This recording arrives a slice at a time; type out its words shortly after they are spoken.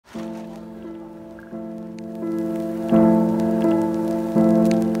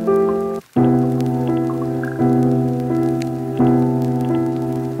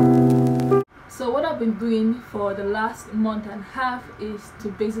for the last month and a half is to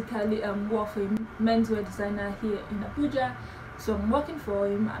basically work for a menswear designer here in Abuja. So I'm working for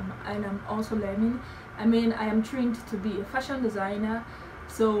him, and I'm also learning. I mean, I am trained to be a fashion designer.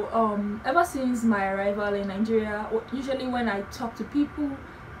 So ever since my arrival in Nigeria, usually when I talk to people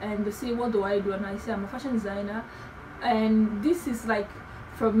and they say what do I do, and I say I'm a fashion designer, and this is like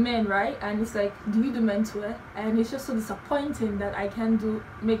from men, right? And it's like, do you do menswear? And it's just so disappointing that I can't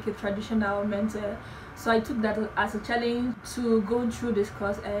make a traditional menswear. So I took that as a challenge to go through this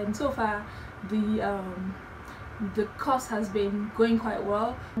course, and so far the course has been going quite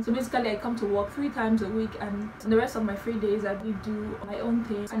well. So basically I come to work 3 times a week, and the rest of my free days I do my own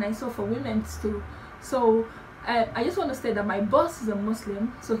things, and I sew for women too. So I just want to say that my boss is a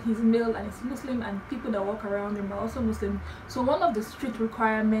Muslim, so he's male and he's Muslim, and people that walk around him are also Muslim. So one of the strict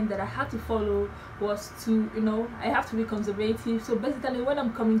requirements that I had to follow was to, you know, I have to be conservative. So basically when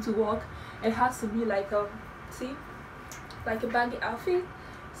I'm coming to work, it has to be like a, see, like a baggy outfit.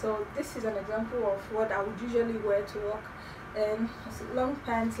 So this is an example of what I would usually wear to work, and long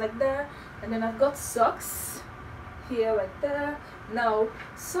pants like that, and then I've got socks here like that. Now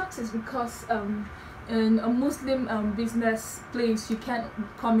socks is because in a Muslim business place you can't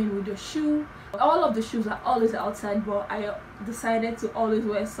come in with your shoe. All of the shoes are always outside, but I decided to always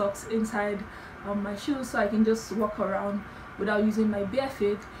wear socks inside my shoes, so I can just walk around without using my bare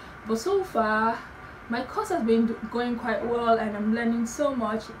feet. But so far my course has been going quite well, and I'm learning so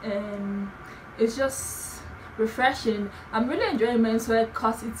much, and it's just refreshing. I'm really enjoying menswear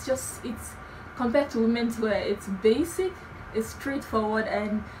because it's compared to women's wear, it's basic, it's straightforward,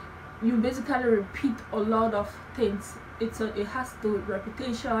 and you basically repeat a lot of things. It has to do with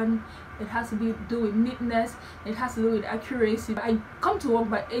reputation, it has to do with neatness, it has to do with accuracy. I come to work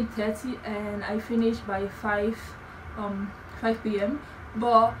by 8:30 and I finish by 5 p.m.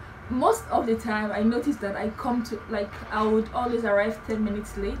 but most of the time I notice that I come to, like, I would always arrive 10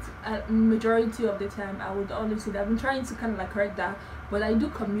 minutes late. Majority of the time I would always do that. I've been trying to kind of like correct that, but I do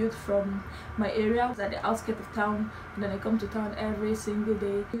commute from my area at the outskirts of town, and then I come to town every single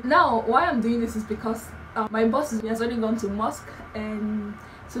day. Now why I'm doing this is because my boss has already gone to mosque, and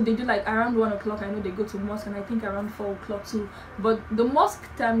so they do like around 1 o'clock. I know they go to mosque, and I think around 4 o'clock too. But the mosque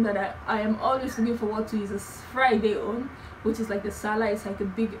time that I am always looking forward to is a Friday on, which is like the Salah. It's like a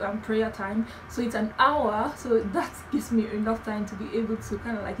big prayer time, so it's an hour, so that gives me enough time to be able to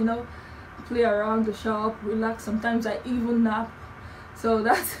kind of like, you know, play around the shop, relax. Sometimes I even nap. So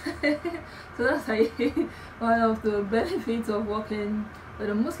that's like one of the benefits of working with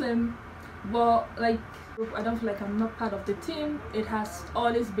a Muslim. But like, I don't feel like I'm not part of the team. It has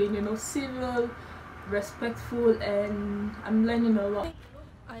always been, you know, civil, respectful, and I'm learning a lot.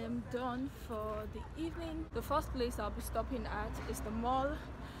 I am done for the evening. The first place I'll be stopping at is the mall,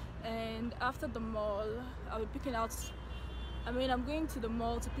 and after the mall I'll be picking out, I'm going to the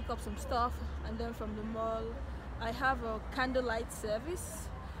mall to pick up some stuff, and then from the mall I have a candlelight service.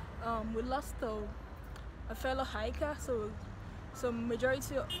 We lost a fellow hiker, so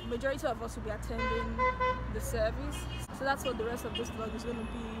majority of us will be attending the service. So that's what the rest of this vlog is going to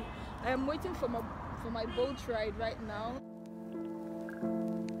be. I am waiting for my boat ride right now.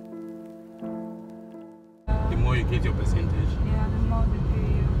 The more you get your percentage. Yeah, the more they pay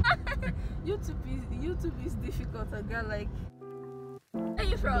you. YouTube is difficult, a girl like. Where are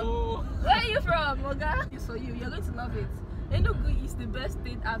you from? Oh. Where are you from, Oga? It's for you. You're going to love it. Enugu is the best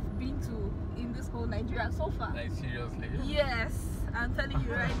state I've been to in this whole Nigeria so far. Like, seriously? Yes, I'm telling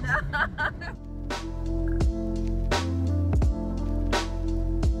you right now.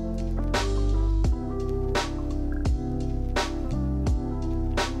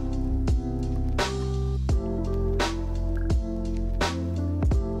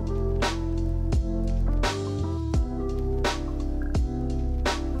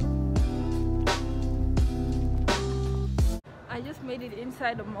 Made it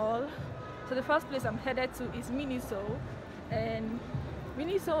inside the mall. So the first place I'm headed to is Miniso, and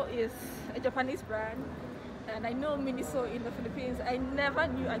Miniso is a Japanese brand, and I know Miniso in the Philippines. I never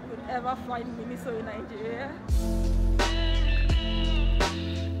knew I could ever find Miniso in Nigeria.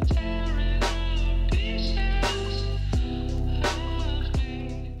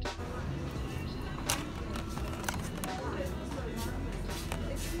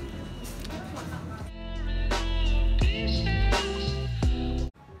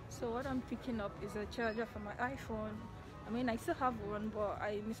 I'm picking up is a charger for my iPhone. I still have one, but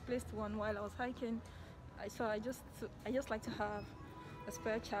I misplaced one while I was hiking. So I just like to have a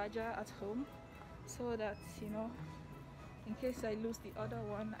spare charger at home, so that, you know, in case I lose the other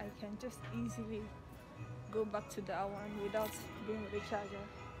one, I can just easily go back to that one without being with the charger.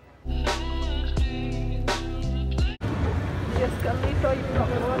 the escalator you've not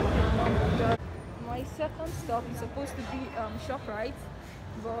watched. My second stop is supposed to be ShopRite,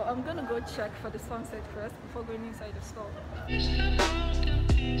 but I'm gonna go check for the sunset first before going inside the store. Maybe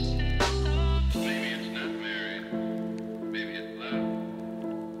it's not married. Maybe it's love.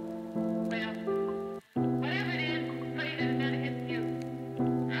 Well, whatever it is, please it's not against you.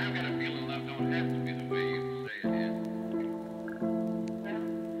 I've got a feeling love don't have to be the way you say it is. Well,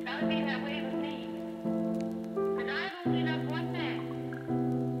 gotta be that way with me. And I've only enough one thing.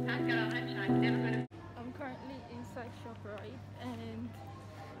 I've got a hunch I'm never gonna. I'm currently inside ShopRite, and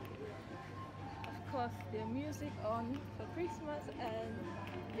of course their music on for Christmas and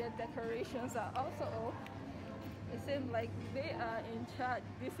their decorations are also up. It seems like they are in charge.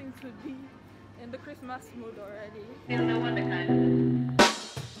 They seem to be in the Christmas mood already. Feel no wonder kind.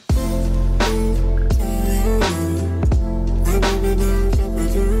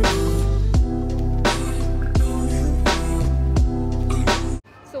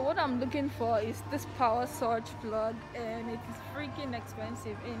 So what I'm looking for is this power surge plug, and it is freaking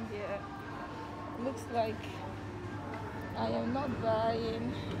expensive in here. Looks like I am not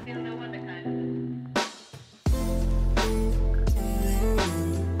buying. Feel no wonder kind.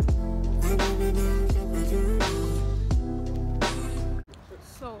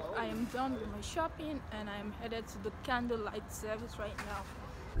 So I am done with my shopping and I am headed to the Candlelight service right now.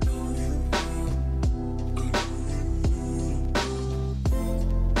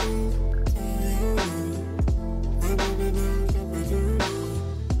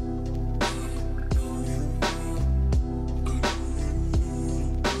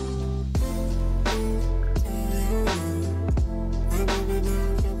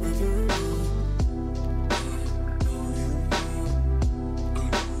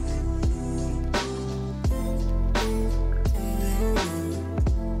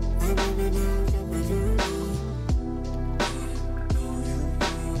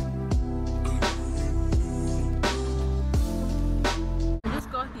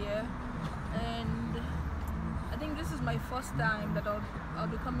 First time that I'll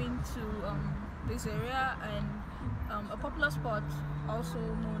be coming to this area, and a popular spot also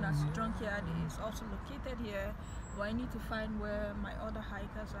known as Junkyard is also located here, but I need to find where my other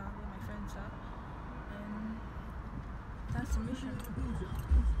hikers are, where my friends are, and that's the mission.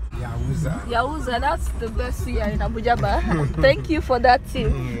 Yawuza, that's the best here in Abuja. Thank you for that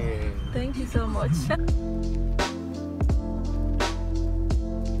tip. Thank you so much.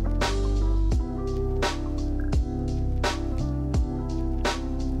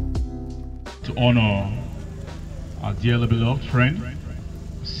 To honor our dearly beloved friend,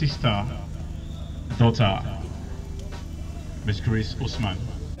 sister, daughter, Miss Grace Osman.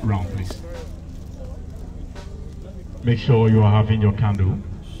 Round, please. Make sure you are having your candle.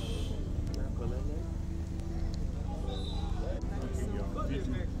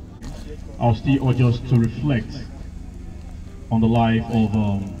 I'll still urge us to reflect on the life of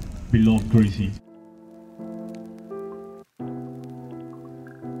beloved Gracie.